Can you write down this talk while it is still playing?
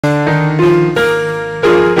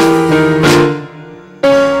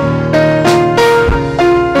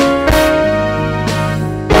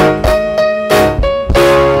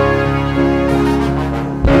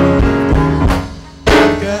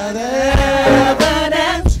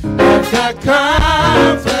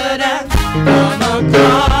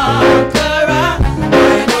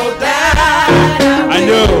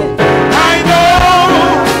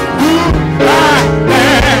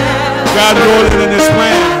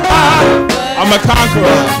I'm a conqueror.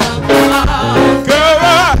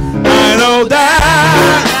 I know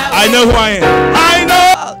that. I know who I am. I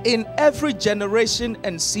know. In every generation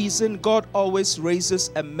and season, God always raises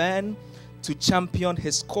a man to champion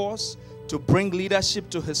his cause, to bring leadership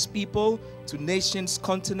to his people, to nations,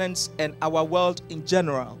 continents, and our world in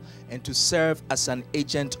general, and to serve as an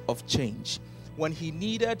agent of change. When he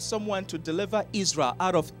needed someone to deliver Israel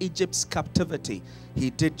out of Egypt's captivity, he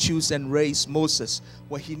did choose and raise Moses.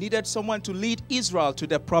 When he needed someone to lead Israel to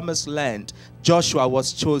the promised land, Joshua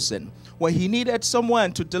was chosen. When he needed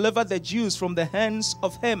someone to deliver the Jews from the hands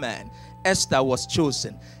of Haman, Esther was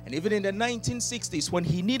chosen. And even in the 1960s, when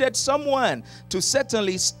he needed someone to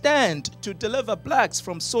certainly stand to deliver blacks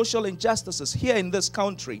from social injustices here in this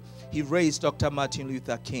country, he raised Dr. Martin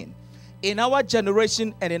Luther King. In our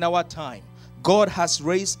generation and in our time, God has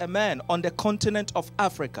raised a man on the continent of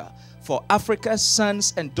Africa for Africa's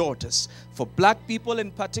sons and daughters, for black people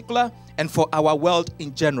in particular, and for our world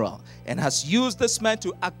in general, and has used this man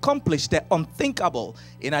to accomplish the unthinkable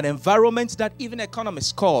in an environment that even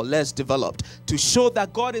economists call less developed, to show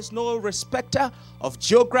that God is no respecter of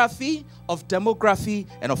geography, of demography,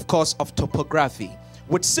 and of course of topography.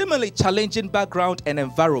 With similarly challenging background and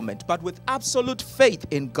environment, but with absolute faith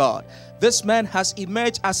in God, this man has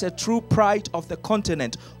emerged as a true pride of the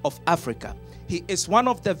continent of Africa. He is one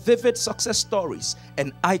of the vivid success stories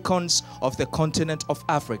and icons of the continent of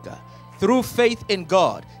Africa. Through faith in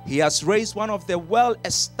God, he has raised one of the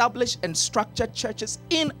well-established and structured churches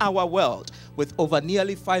in our world, with over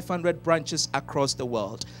nearly 500 branches across the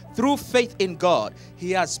world. Through faith in God,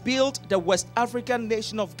 he has built the West African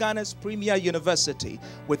nation of Ghana's premier university,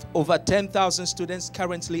 with over 10,000 students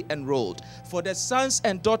currently enrolled. For the sons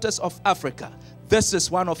and daughters of Africa, this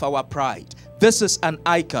is one of our pride. This is an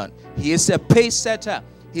icon. He is a pace setter.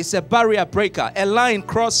 He's a barrier breaker, a line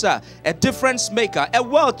crosser, a difference maker, a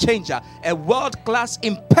world changer, a world-class,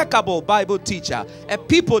 impeccable Bible teacher, a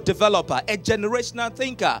people developer, a generational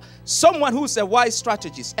thinker, someone who's a wise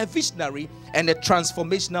strategist, a visionary, and a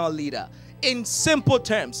transformational leader. In simple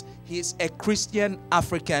terms, he is a Christian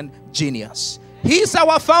African genius. He is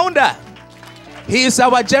our founder. He is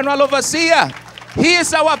our general overseer. He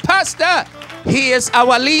is our pastor. He is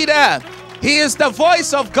our leader. He is the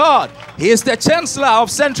voice of God. He is the Chancellor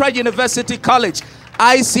of Central University College,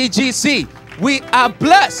 ICGC. We are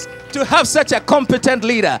blessed to have such a competent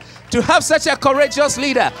leader, to have such a courageous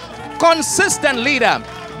leader, consistent leader,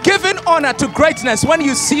 giving honor to greatness when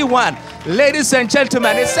you see one. Ladies and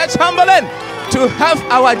gentlemen, it's such humbling to have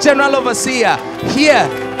our General Overseer here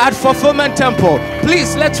at Fulfillment Temple.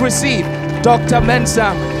 Please, let's receive Dr.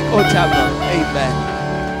 MENSA OTABIL. Amen.